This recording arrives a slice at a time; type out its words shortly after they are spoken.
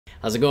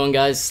How's it going,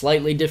 guys?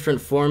 Slightly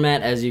different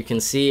format. As you can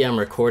see, I'm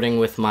recording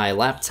with my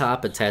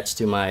laptop attached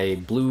to my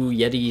Blue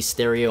Yeti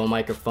stereo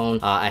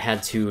microphone. I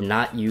had to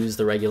not use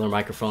the regular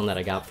microphone that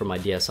I got from my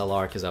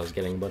DSLR because I was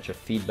getting a bunch of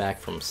feedback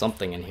from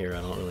something in here.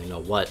 I don't really know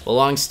what. But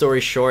long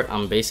story short,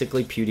 I'm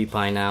basically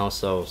PewDiePie now,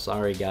 so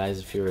sorry guys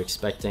if you're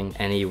expecting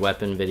any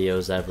weapon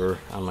videos ever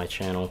on my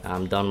channel.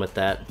 I'm done with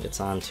that. It's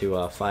on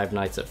to Five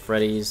Nights at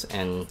Freddy's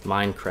and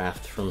Minecraft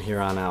from here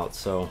on out.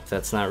 So if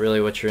that's not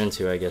really what you're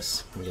into, I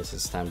guess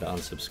it's time to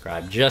unsubscribe.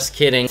 Just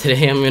kidding.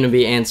 Today I'm going to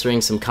be answering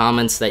some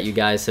comments that you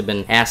guys have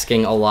been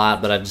asking a lot,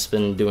 but I've just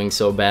been doing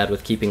so bad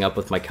with keeping up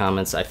with my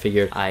comments. I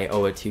figured I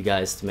owe it to you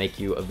guys to make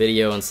you a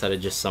video instead of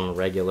just some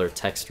regular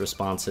text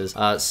responses.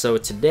 So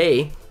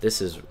today,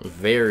 this is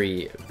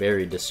very,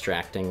 very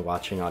distracting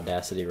watching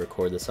Audacity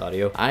record this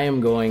audio. I am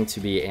going to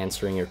be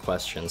answering your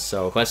questions.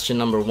 So question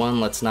number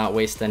one, let's not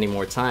waste any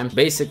more time.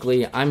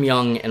 Basically, I'm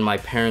young and my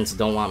parents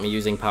don't want me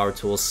using power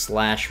tools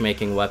 /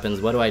 making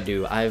weapons. What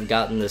do? I've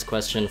gotten this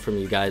question from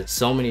you guys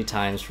so many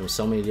times from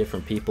so many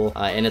different people,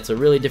 and it's a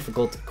really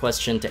difficult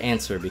question to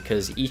answer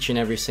because each and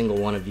every single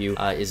one of you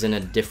is in a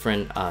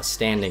different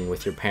standing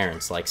with your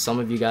parents. Like, some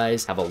of you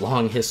guys have a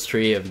long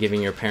history of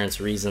giving your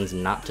parents reasons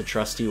not to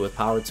trust you with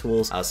power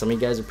tools. Some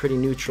of you guys are pretty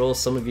neutral.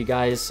 Some of you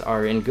guys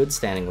are in good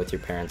standing with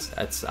your parents.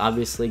 That's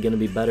obviously going to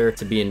be better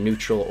to be in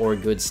neutral or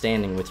good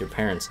standing with your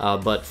parents.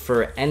 But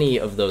for any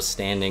of those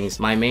standings,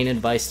 my main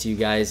advice to you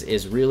guys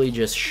is really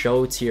just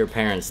show to your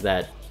parents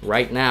that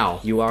right now,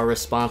 you are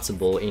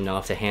responsible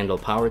enough to handle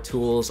power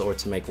tools or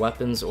to make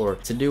weapons or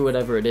to do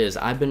whatever it is.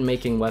 I've been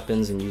making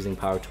weapons and using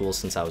power tools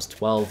since I was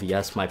 12.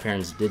 Yes, my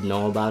parents did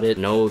know about it.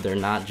 No, they're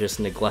not just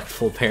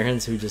neglectful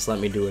parents who just let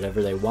me do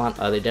whatever they want.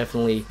 They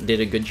definitely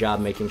did a good job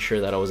making sure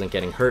that I wasn't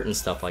getting hurt and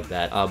stuff like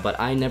that. But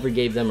I never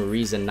gave them a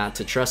reason not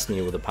to trust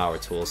me with a power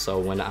tool. So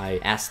when I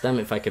asked them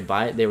if I could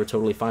buy it, they were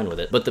totally fine with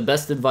it. But the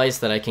best advice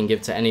that I can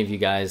give to any of you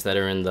guys that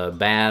are in the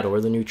bad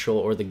or the neutral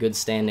or the good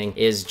standing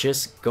is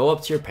just go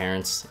up to your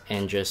parents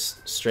and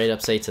just straight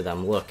up say to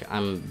them, look,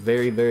 I'm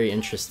very, very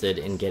interested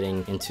in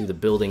getting into the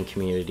building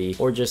community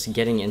or just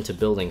getting into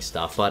building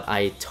stuff, but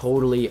I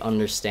totally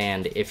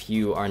understand if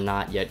you are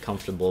not yet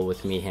comfortable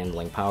with me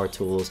handling power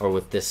tools or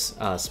with this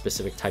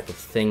specific type of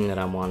thing that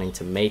I'm wanting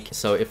to make.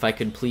 So if I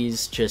could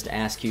please just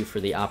ask you for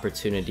the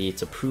opportunity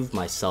to prove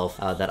myself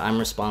that I'm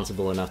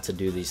responsible enough to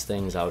do these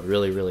things, I would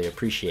really, really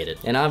appreciate it.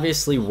 And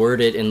obviously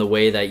word it in the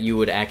way that you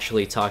would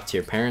actually talk to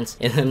your parents.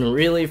 And then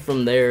really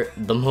from there,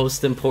 the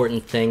most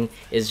important thing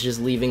is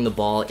just leaving the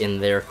ball in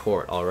their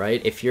court,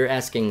 alright? If you're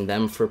asking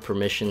them for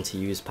permission to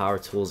use power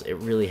tools, it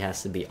really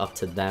has to be up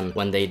to them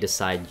when they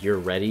decide you're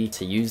ready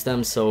to use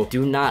them. So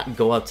do not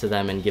go up to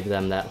them and give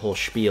them that whole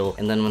spiel,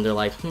 and then when they're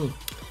like,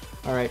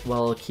 alright,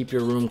 well, keep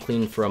your room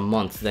clean for a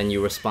month, then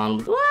you respond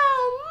with, well,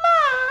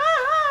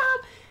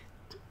 Mom!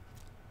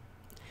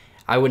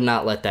 I would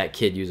not let that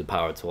kid use a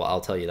power tool,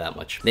 I'll tell you that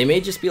much. They may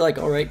just be like,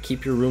 alright,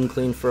 keep your room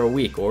clean for a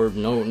week, or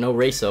no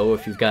raso.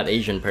 If you've got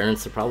Asian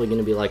parents, they're probably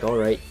gonna be like,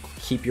 alright,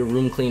 keep your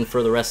room clean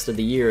for the rest of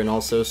the year, and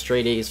also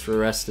straight A's for the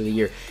rest of the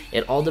year.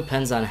 It all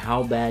depends on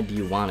how bad do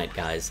you want it,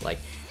 guys. Like,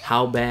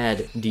 how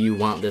bad do you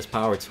want this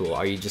power tool?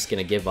 Are you just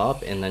gonna give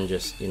up and then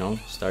just, you know,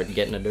 start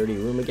getting a dirty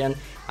room again?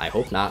 I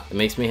hope not. It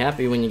makes me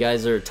happy when you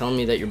guys are telling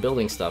me that you're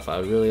building stuff. I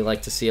would really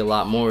like to see a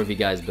lot more of you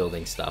guys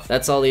building stuff.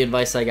 That's all the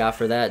advice I got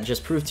for that.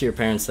 Just prove to your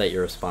parents that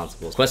you're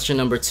responsible. Question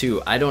number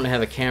two, I don't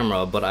have a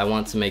camera, but I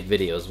want to make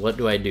videos. What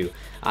do I do?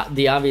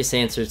 The obvious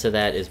answer to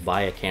that is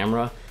buy a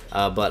camera.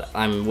 But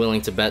I'm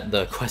willing to bet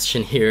the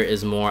question here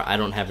is more, I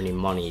don't have any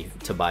money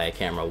to buy a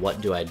camera.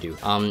 What do I do?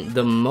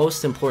 The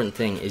most important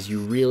thing is you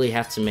really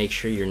have to make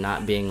sure you're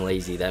not being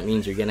lazy. That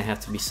means you're gonna have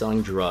to be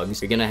selling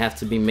drugs. You're gonna have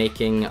to be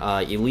making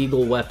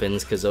illegal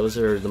weapons, because those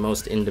are the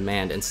most in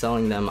demand, and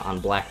selling them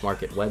on black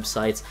market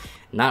websites.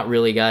 Not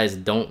really, guys,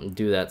 don't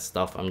do that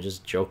stuff. I'm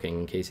just joking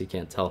in case you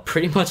can't tell.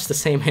 Pretty much the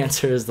same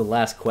answer as the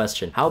last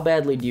question. How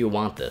badly do you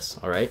want this,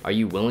 alright? Are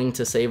you willing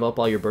to save up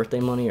all your birthday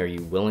money? Are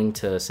you willing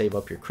to save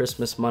up your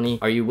Christmas money?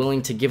 Are you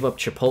willing to give up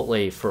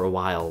Chipotle for a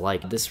while?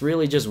 Like, this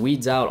really just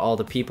weeds out all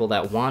the people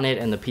that want it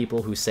and the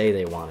people who say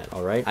they want it,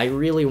 alright? I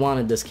really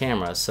wanted this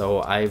camera,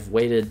 so I've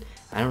waited,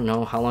 I don't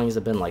know, how long has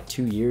it been, like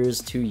 2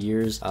 years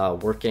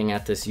working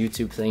at this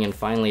YouTube thing, and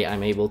finally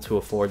I'm able to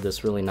afford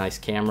this really nice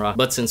camera.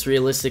 But since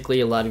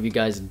realistically a lot of you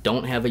guys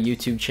don't have a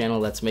YouTube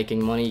channel that's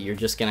making money, you're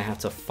just gonna have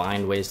to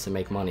find ways to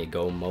make money.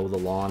 Go mow the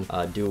lawn,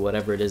 do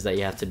whatever it is that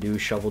you have to do,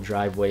 shovel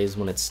driveways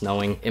when it's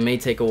snowing. It may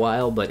take a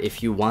while, but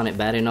if you want it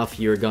bad enough,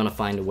 you're gonna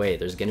find a way.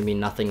 There's gonna be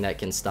nothing that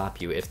can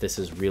stop you if this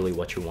is really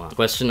what you want.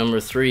 Question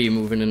number three,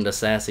 moving into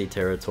sassy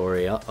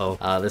territory.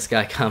 This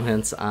guy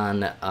comments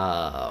on,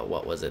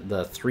 what was it?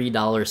 The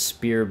 $3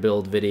 spear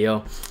build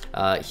video.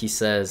 He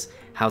says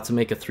how to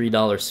make a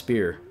 $3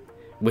 spear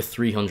with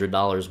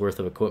 $300 worth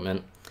of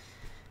equipment.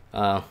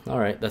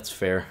 Alright, that's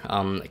fair.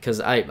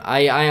 Because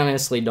I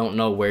honestly don't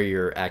know where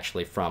you're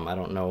actually from. I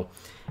don't know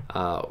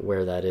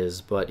where that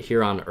is, but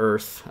here on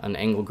Earth, an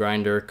angle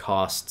grinder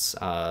costs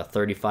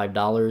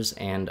 $35,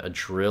 and a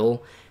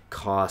drill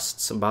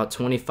costs about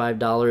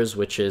 $25,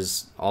 which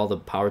is all the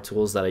power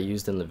tools that I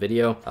used in the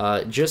video.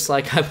 Just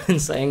like I've been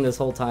saying this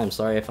whole time,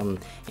 sorry if I'm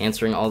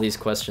answering all these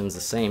questions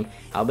the same,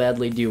 how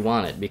badly do you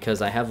want it?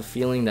 Because I have a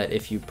feeling that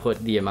if you put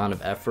the amount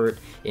of effort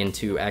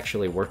into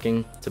actually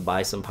working to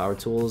buy some power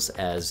tools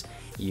as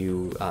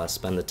you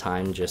spend the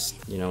time just,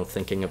 you know,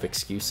 thinking of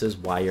excuses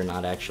why you're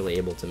not actually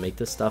able to make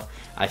this stuff,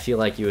 I feel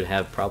like you would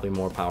have probably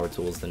more power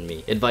tools than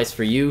me. Advice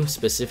for you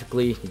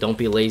specifically, don't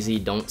be lazy,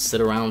 don't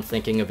sit around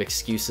thinking of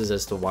excuses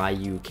as to why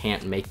you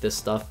can't make this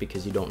stuff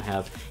because you don't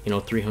have, you know,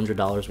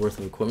 $300 worth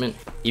of equipment.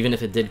 Even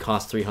if it did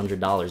cost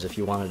 $300, if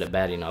you wanted it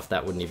bad enough,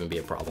 that wouldn't even be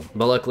a problem.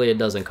 But luckily it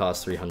doesn't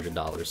cost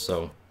 $300,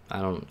 so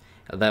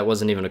that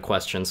wasn't even a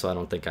question, so I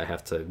don't think I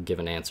have to give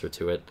an answer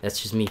to it.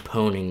 That's just me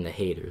poning the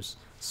haters.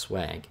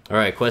 Swag.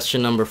 Alright,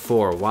 question number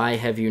 4. Why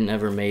have you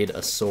never made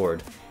a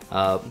sword?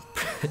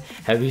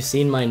 Have you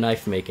seen my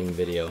knife making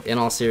video? In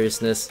all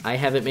seriousness, I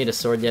haven't made a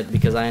sword yet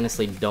because I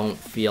honestly don't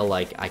feel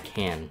like I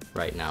can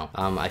right now.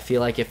 I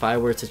feel like if I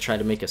were to try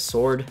to make a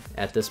sword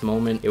at this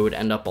moment, it would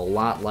end up a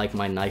lot like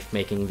my knife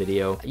making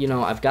video. You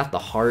know, I've got the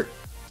heart.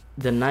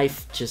 The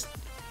knife just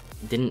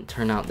didn't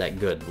turn out that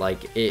good.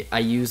 Like, I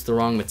used the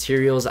wrong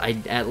materials. I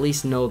at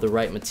least know the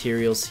right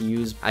materials to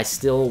use. I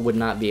still would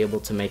not be able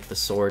to make the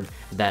sword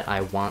that I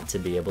want to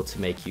be able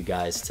to make you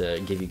guys,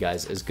 to give you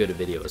guys as good a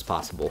video as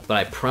possible. But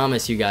I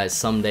promise you guys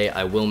someday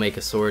I will make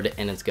a sword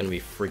and it's gonna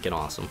be freaking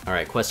awesome.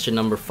 Alright, question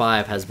number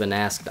 5 has been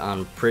asked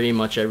on pretty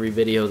much every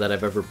video that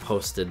I've ever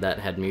posted that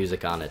had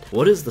music on it.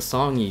 What is the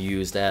song you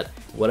used at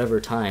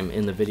whatever time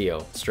in the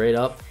video? Straight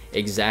up,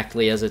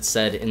 exactly as it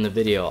said in the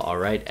video,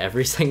 alright?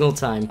 Every single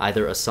time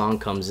either a song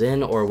comes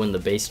in or when the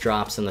bass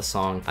drops in the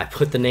song, I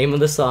put the name of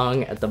the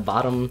song at the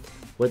bottom.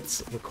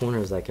 What corner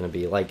is that gonna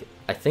be? Like,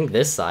 I think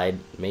this side,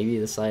 maybe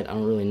this side, I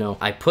don't really know.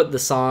 I put the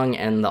song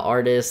and the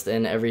artist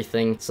and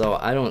everything, so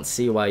I don't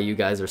see why you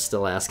guys are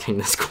still asking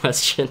this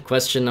question.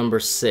 Question number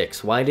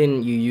 6, why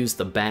didn't you use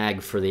the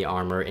bag for the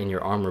armor in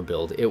your armor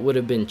build? It would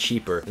have been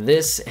cheaper.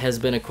 This has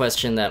been a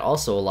question that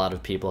also a lot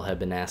of people have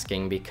been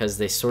asking because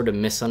they sort of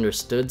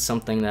misunderstood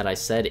something that I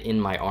said in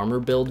my armor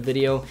build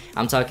video.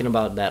 I'm talking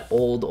about that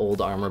old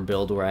armor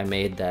build where I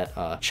made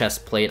that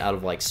chest plate out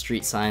of like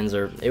street signs,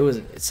 or it was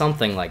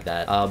something like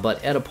that.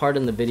 But at a part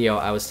in the video,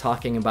 I was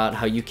talking about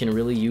how you can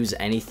really use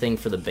anything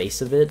for the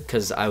base of it,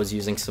 because I was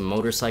using some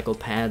motorcycle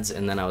pads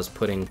and then I was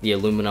putting the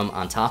aluminum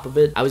on top of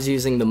it. I was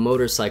using the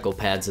motorcycle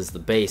pads as the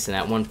base, and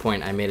at one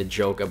point I made a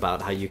joke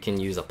about how you can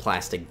use a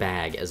plastic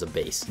bag as a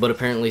base. But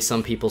apparently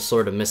some people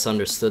sort of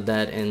misunderstood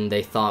that and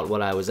they thought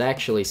what I was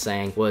actually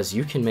saying was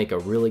you can make a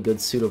really good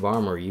suit of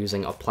armor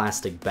using a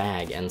plastic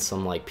bag and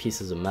some like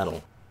pieces of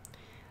metal.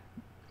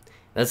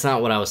 That's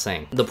not what I was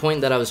saying. The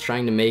point that I was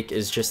trying to make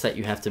is just that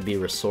you have to be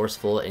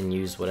resourceful and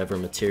use whatever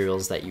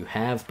materials that you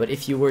have, but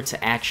if you were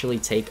to actually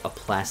take a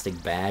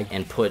plastic bag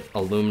and put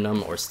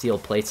aluminum or steel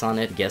plates on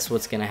it, guess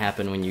what's gonna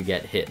happen when you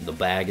get hit? The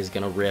bag is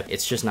gonna rip.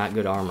 It's just not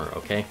good armor,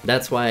 okay?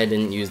 That's why I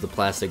didn't use the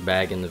plastic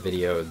bag in the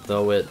video,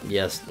 though it,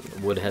 yes,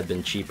 would have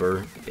been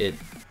cheaper.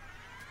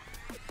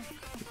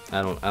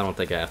 I don't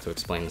think I have to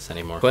explain this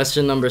anymore.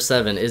 Question number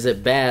 7, is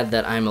it bad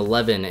that I'm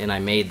 11 and I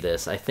made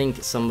this? I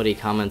think somebody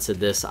commented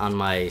this on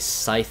my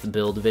scythe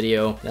build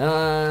video.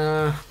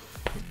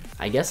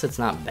 I guess it's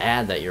not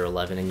bad that you're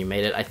 11 and you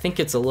made it. I think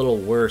it's a little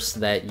worse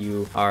that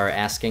you are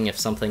asking if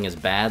something is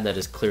bad that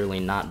is clearly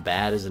not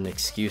bad as an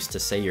excuse to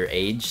say your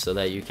age so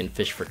that you can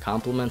fish for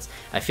compliments.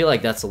 I feel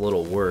like that's a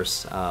little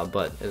worse,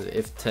 but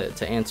if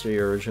to answer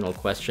your original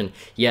question,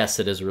 yes,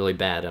 it is really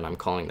bad and I'm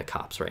calling the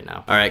cops right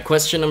now. Alright,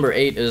 question number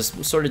 8 is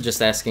sort of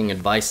just asking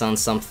advice on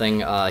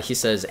something. He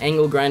says,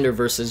 angle grinder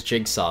versus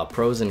jigsaw,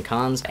 pros and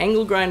cons.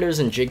 Angle grinders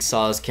and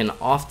jigsaws can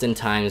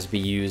oftentimes be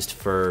used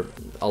for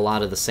a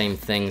lot of the same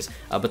things,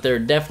 but there are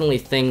definitely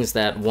things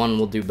that one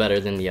will do better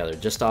than the other.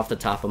 Just off the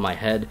top of my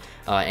head,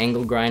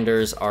 angle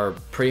grinders are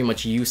pretty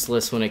much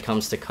useless when it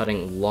comes to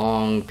cutting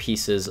long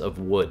pieces of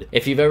wood.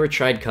 If you've ever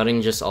tried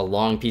cutting just a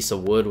long piece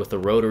of wood with a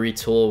rotary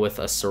tool with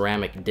a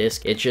ceramic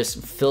disc, it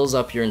just fills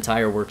up your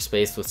entire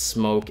workspace with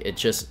smoke. It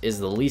just is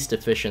the least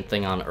efficient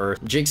thing on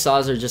earth.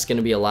 Jigsaws are just going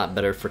to be a lot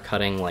better for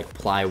cutting like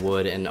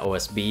plywood and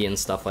OSB and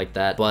stuff like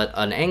that, but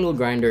an angle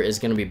grinder is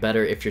going to be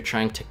better if you're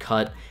trying to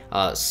cut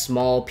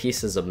small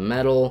pieces of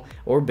metal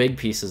or big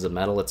pieces of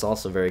metal. It's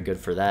also very good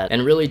for that,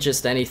 and really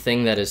just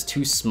anything that is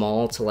too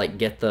small to like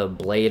get the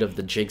blade of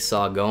the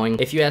jigsaw going.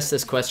 If you ask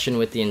this question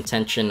with the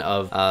intention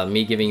of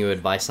me giving you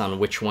advice on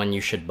which one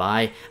you should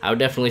buy, I would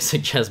definitely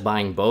suggest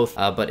buying both,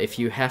 but if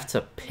you have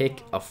to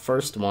pick a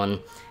first one,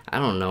 I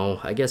don't know,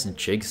 I guess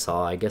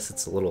jigsaw. I guess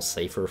it's a little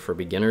safer for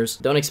beginners.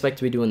 Don't expect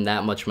to be doing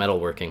that much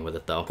metalworking with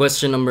it though.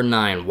 Question number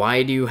 9,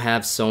 why do you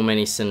have so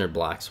many cinder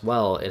blocks?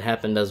 Well, it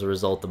happened as a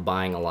result of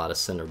buying a lot of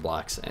cinder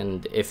blocks,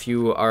 and if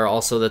you are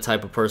also the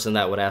type of person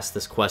that would ask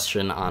this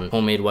question on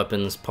Homemade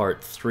Weapons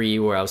Part 3,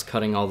 where I was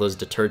cutting all those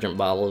detergent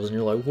bottles, and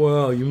you're like,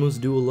 wow, you must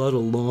do a lot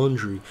of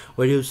laundry.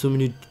 Why do you have so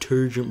many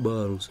detergent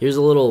bottles? Here's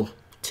a little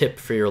tip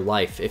for your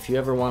life. If you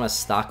ever want to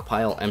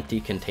stockpile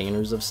empty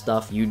containers of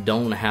stuff, you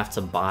don't have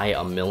to buy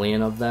a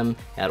million of them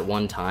at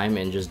one time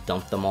and just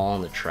dump them all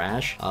in the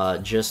trash.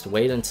 Just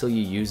wait until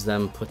you use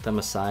them, put them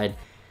aside,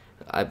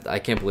 I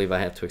can't believe I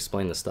have to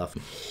explain this stuff.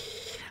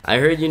 I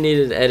heard you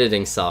needed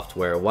editing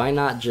software. Why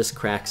not just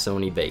crack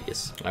Sony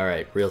Vegas?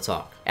 Alright, real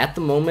talk. At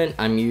the moment,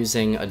 I'm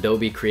using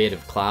Adobe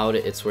Creative Cloud.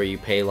 It's where you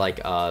pay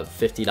like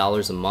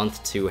 $50 a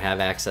month to have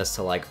access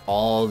to like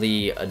all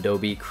the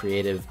Adobe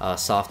Creative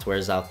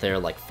softwares out there,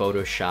 like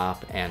Photoshop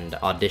and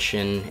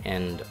Audition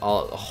and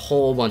a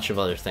whole bunch of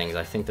other things.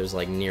 I think there's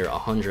like near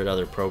 100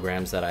 other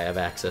programs that I have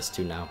access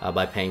to now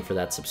by paying for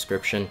that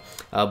subscription.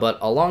 But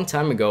a long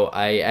time ago,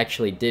 I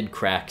actually did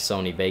crack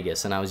Sony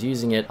Vegas, and I was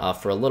using it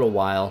for a little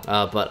while,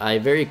 but I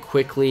very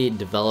quickly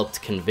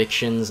developed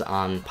convictions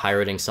on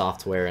pirating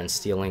software and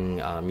stealing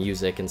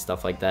music and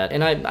stuff like that,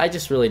 and I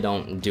just really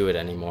don't do it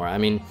anymore. I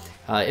mean,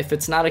 if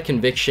it's not a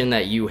conviction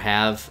that you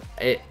have,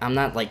 I'm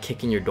not like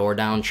kicking your door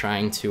down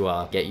trying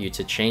to get you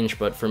to change,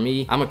 but for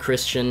me, I'm a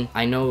Christian.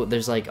 I know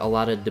there's like a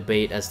lot of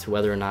debate as to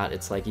whether or not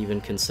it's like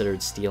even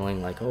considered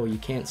stealing, like, oh, you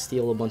can't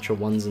steal a bunch of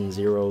ones and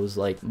zeros,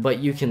 like, but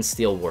you can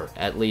steal work.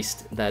 At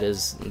least that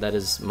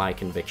is my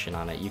conviction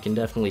on it. You can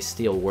definitely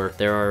steal work.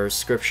 There are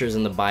scriptures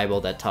in the Bible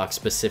that talk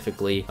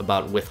specifically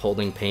about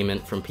withholding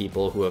payment from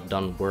people who have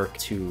done work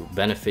to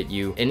benefit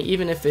you, and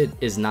even if it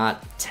is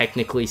not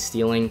technically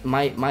stealing,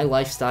 my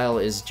lifestyle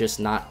is just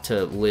not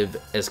to live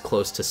as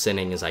close to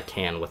sinning as I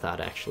can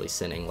without actually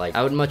sinning. Like,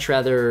 I would much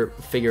rather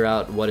figure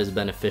out what is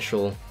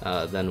beneficial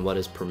than what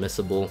is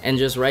permissible. And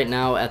just right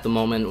now, at the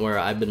moment where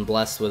I've been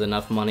blessed with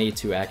enough money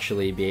to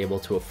actually be able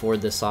to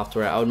afford this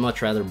software, I would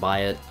much rather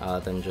buy it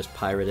than just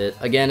pirate it.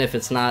 Again, if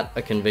it's not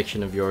a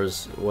conviction of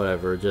yours,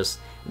 whatever, just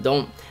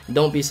don't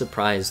be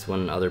surprised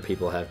when other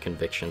people have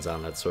convictions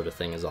on that sort of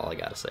thing, is all I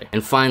gotta say.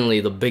 And finally,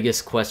 the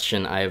biggest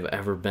question I've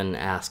ever been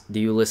asked: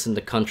 do you listen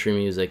to country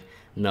music?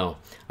 No.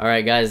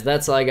 Alright guys,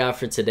 that's all I got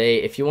for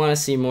today. If you want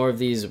to see more of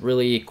these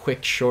really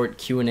quick, short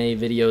Q&A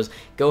videos,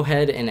 go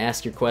ahead and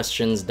ask your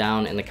questions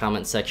down in the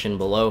comment section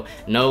below.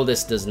 No,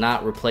 this does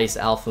not replace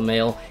Alpha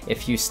Mail.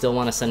 If you still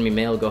want to send me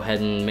mail, go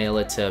ahead and mail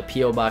it to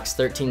P.O. Box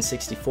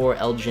 1364,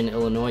 Elgin,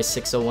 Illinois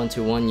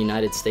 60121,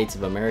 United States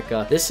of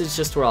America. This is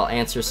just where I'll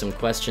answer some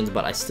questions,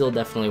 but I still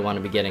definitely want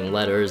to be getting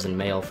letters and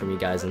mail from you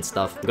guys and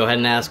stuff. Go ahead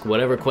and ask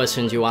whatever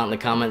questions you want in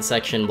the comment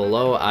section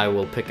below. I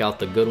will pick out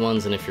the good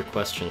ones, and if your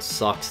question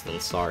sucks, then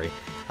sorry.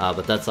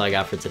 But that's all I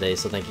got for today,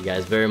 so thank you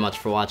guys very much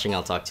for watching.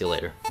 I'll talk to you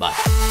later.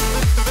 Bye.